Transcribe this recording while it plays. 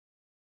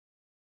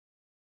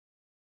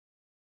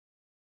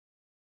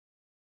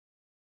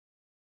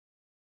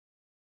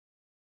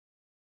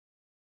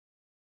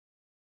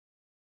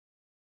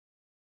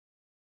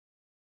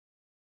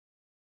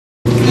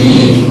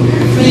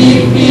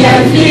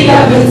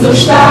so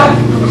stark,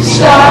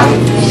 stark,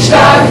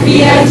 stark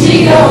wie ein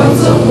Tiger und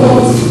so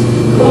groß,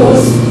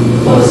 groß,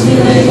 groß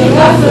wie eine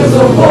Giraffe,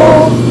 so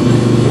hoch,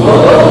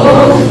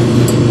 hoch,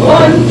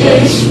 und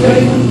ich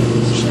spring,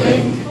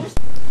 spring.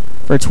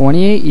 For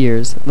 28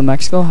 years, the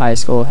Mexico High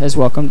School has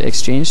welcomed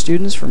exchange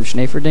students from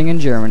Schnevordingen,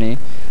 Germany,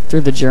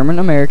 through the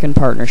German-American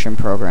Partnership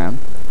Program.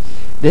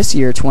 This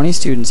year, 20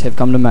 students have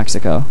come to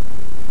Mexico.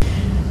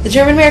 The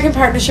German-American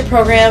Partnership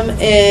Program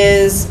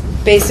is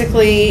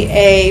basically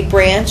a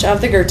branch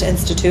of the Goethe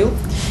Institute,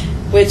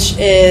 which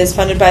is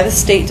funded by the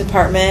State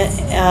Department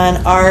on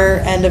our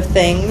end of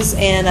things,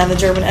 and on the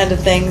German end of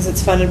things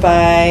it's funded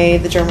by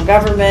the German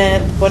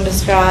government,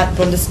 Bundesrat,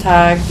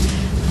 Bundestag,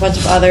 a bunch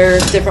of other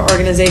different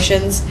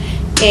organizations,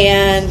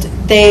 and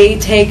they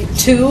take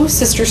two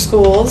sister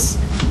schools,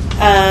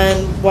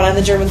 one on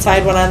the German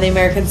side, one on the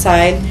American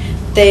side.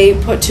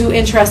 They put two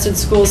interested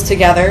schools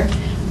together,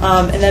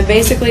 and then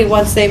basically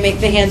once they make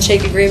the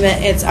handshake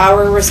agreement, it's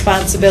our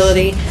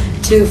responsibility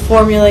to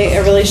formulate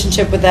a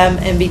relationship with them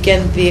and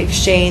begin the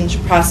exchange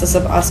process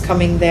of us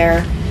coming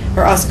there,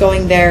 or us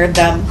going there,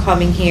 them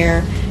coming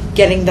here,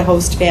 getting the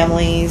host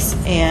families,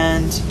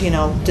 and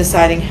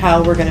deciding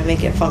how we're going to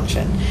make it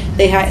function.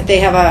 They have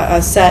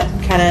a set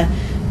kind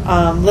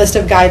of list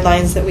of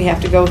guidelines that we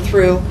have to go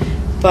through,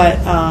 but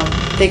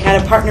they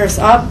kind of partner us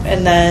up,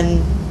 and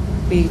then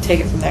we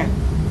take it from there.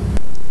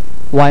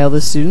 While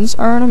the students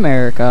are in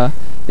America,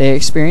 they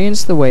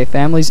experience the way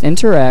families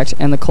interact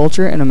and the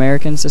culture in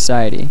American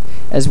society,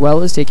 as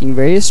well as taking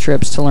various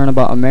trips to learn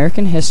about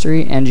American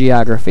history and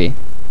geography.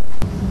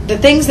 The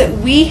things that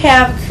we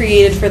have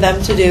created for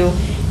them to do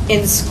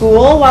in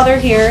school while they're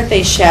here,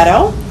 they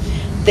shadow.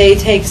 They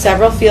take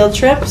several field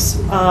trips.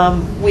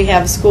 We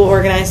have a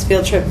school-organized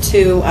field trip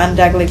to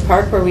Onondaga Lake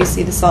Park, where we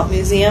see the Salt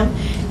Museum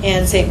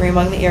and St. Marie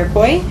among the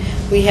Iroquois.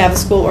 We have a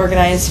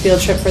school-organized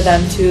field trip for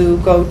them to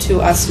go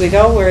to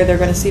Oswego, where they're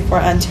going to see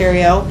Fort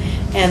Ontario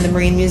and the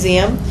Marine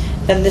Museum.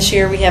 Then this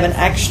year we have an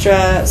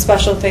extra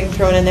special thing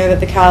thrown in there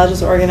that the college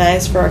has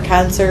organized for a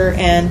concert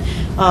and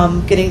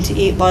getting to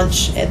eat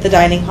lunch at the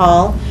dining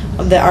hall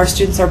that our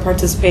students are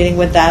participating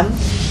with them.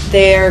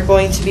 They're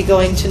going to be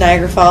going to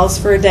Niagara Falls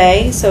for a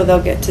day, so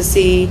they'll get to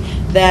see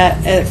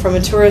that from a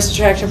tourist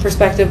attraction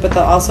perspective, but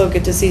they'll also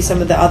get to see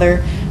some of the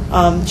other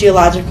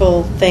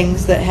geological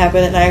things that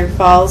happen at Niagara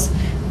Falls,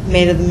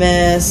 Made of the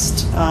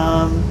Mist.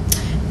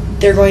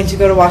 They're going to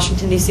go to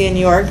Washington, D.C. and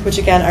New York, which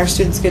again our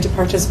students get to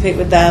participate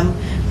with them.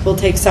 We'll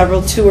take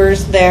several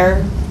tours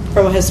there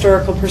from a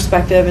historical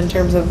perspective in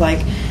terms of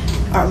like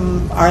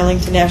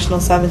Arlington National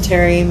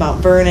Cemetery,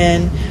 Mount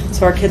Vernon,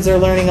 so our kids are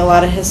learning a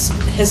lot of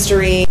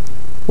history.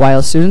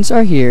 While students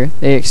are here,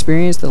 they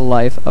experience the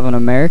life of an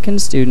American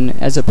student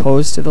as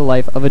opposed to the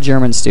life of a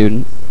German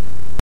student.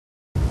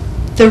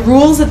 The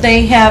rules that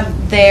they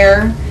have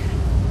there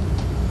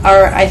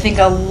are, I think,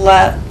 a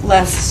lot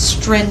less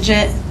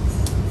stringent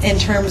in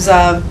terms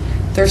of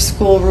their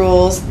school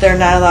rules. They're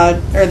not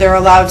allowed, or they're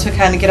allowed to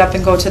kind of get up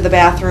and go to the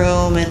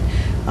bathroom,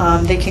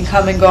 and they can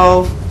come and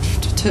go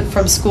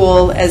from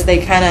school as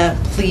they kind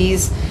of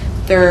please.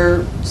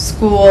 Their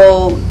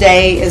school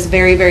day is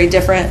very, very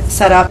different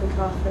set up.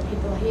 Because the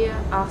people here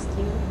ask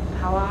you,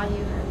 how are you?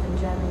 And in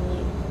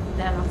Germany,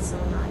 they're not so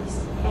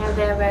nice. And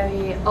they're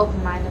very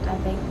open-minded, I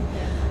think.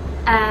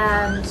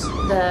 And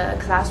the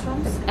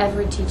classrooms,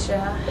 every teacher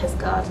has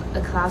got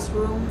a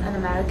classroom in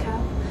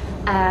America,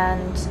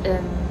 and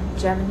in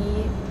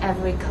Germany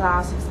every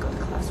class has got a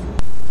classroom.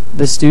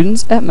 The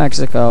students at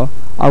Mexico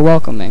are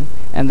welcoming,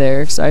 and they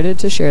are excited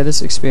to share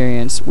this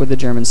experience with the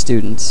German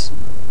students.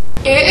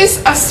 It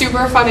is a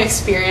super fun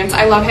experience.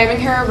 I love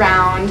having her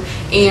around,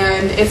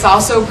 and it's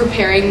also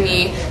preparing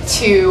me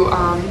to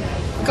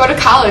go to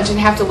college and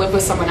have to live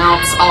with someone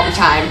else all the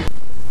time.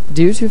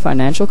 Due to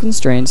financial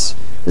constraints,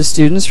 the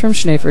students from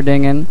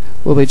Schnevordingen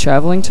will be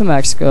traveling to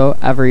Mexico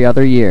every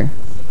other year.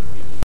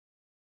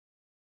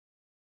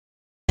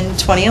 In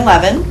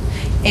 2011,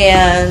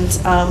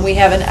 and we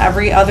have an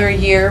every other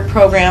year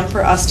program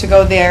for us to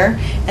go there,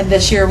 and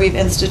this year we've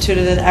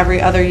instituted an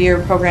every other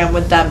year program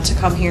with them to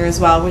come here as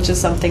well, which is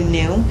something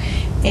new.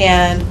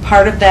 And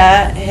part of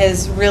that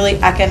is really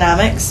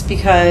economics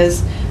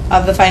because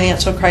of the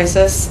financial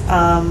crisis.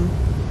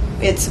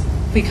 It's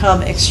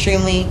become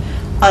extremely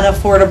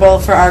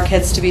unaffordable for our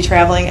kids to be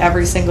traveling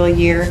every single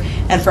year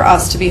and for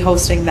us to be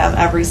hosting them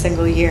every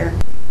single year.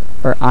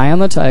 For Eye on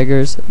the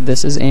Tigers,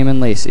 this is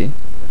Eamon Lacey.